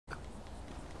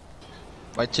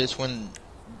My chest went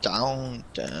down.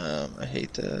 Damn, I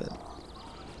hate that.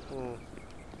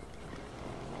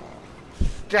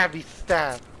 Stabby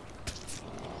stab.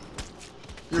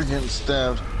 You're getting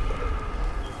stabbed.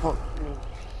 Fuck.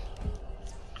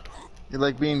 You're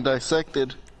like being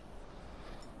dissected.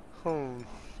 You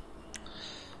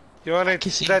wanna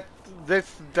set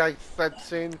this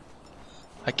dissection?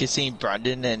 I keep seeing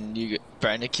Brandon and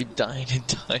Brandon keep dying and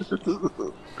dying.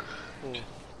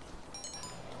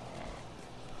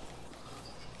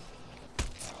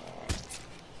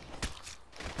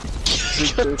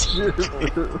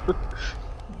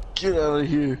 Get out of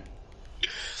here.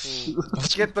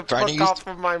 Get the fuck off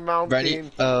of my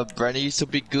mountain. Brandon used to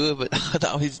be good, but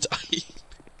now he's dying.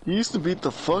 He used to beat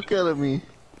the fuck out of me.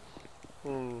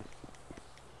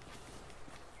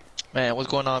 Man, what's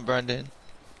going on, Brandon?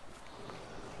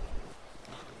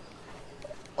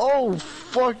 Oh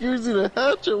fuck, you're using a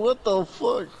hatchet, what the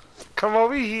fuck? Come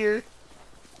over here.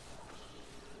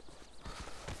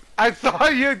 I saw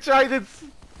you try to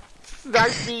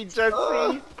snipe me,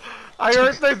 Jesse. I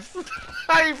heard the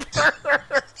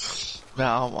sniper.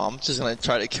 Man, I'm just gonna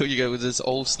try to kill you guys with this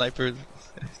old sniper.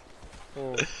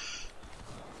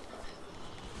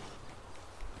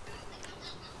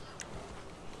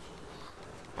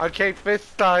 Okay, fist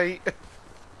fight.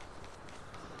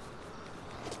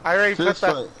 I already put Fist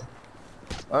that. fight.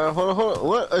 Alright, hold on.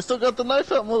 What? I still got the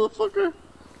knife out, motherfucker.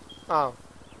 Oh.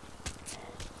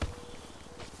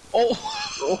 Oh!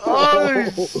 Oh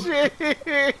shit!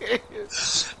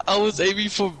 I was aiming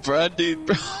for Brandon,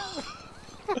 bro.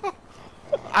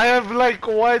 I have like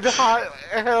one hot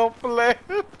health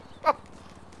left.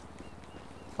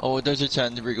 Oh, there's a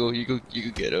chance, Rigo. You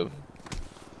could get him.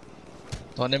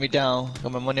 Don't let me down.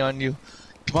 Got my money on you.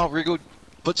 Come on, Rigo.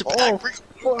 Put your back, Rigo.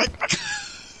 Fuck.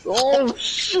 Oh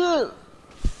shit!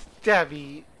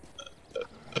 Debbie.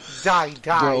 Die,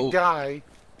 Bro. die.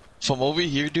 From over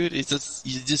here, dude, it's just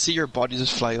you just see your body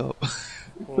just fly up.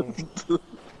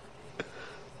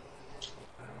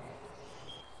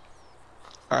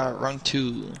 Alright, round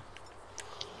 2.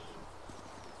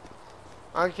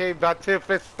 Okay, back to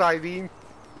fist fighting.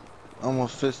 I'm gonna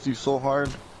fist you so hard.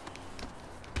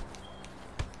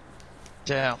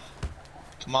 Damn.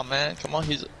 Come on, man. Come on,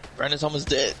 Brandon's almost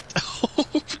dead.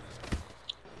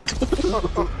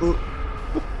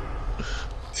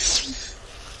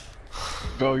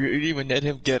 Bro, you didn't even let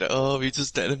him get up, you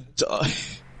just let him die.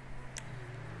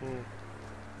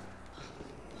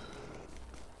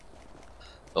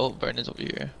 Oh, Brandon's over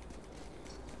here.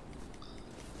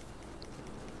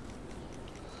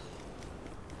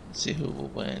 Let's see who will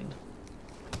win.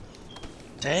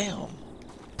 Damn.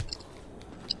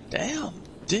 Damn.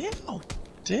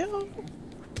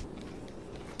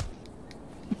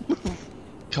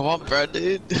 Come on,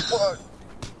 Brandon.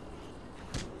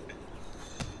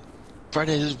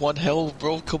 Brandon is 1 health,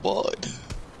 bro. Come on.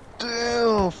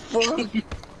 Damn, fuck.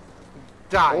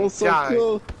 Die.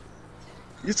 Cool.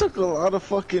 You took a lot of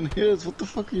fucking hits. What the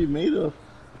fuck are you made of?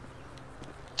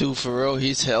 Dude, for real,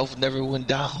 his health never went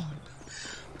down.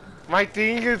 My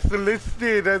thing is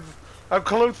listed as I'm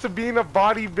close to being a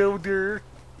bodybuilder.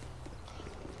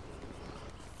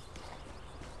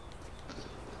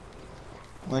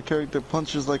 My character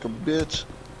punches like a bitch.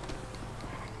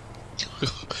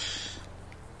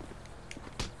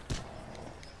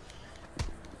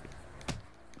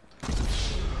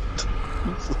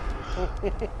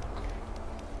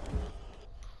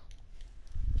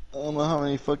 I don't know how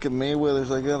many fucking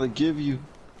Mayweathers I gotta give you.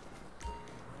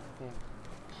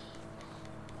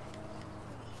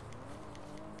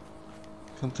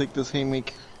 Come take this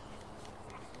haymaker.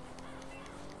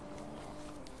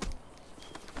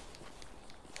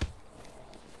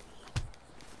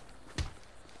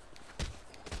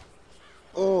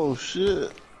 Oh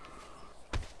shit.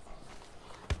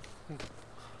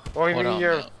 Oh, you mean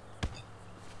you're...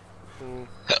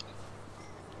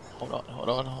 Hold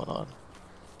on.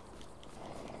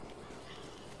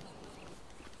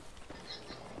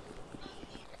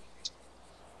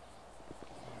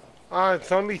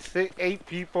 It's only 8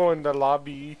 people in the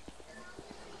lobby.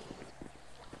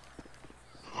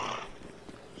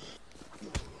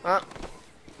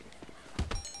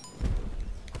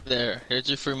 There, here's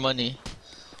your free money.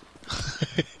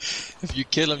 If you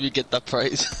kill him, you get that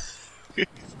prize.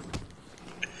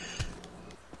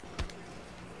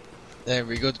 There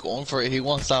we go, going for it. He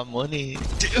wants that money.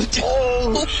 Dude.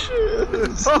 Oh shit.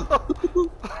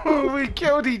 We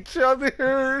killed each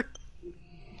other.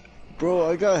 Bro,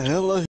 I got hella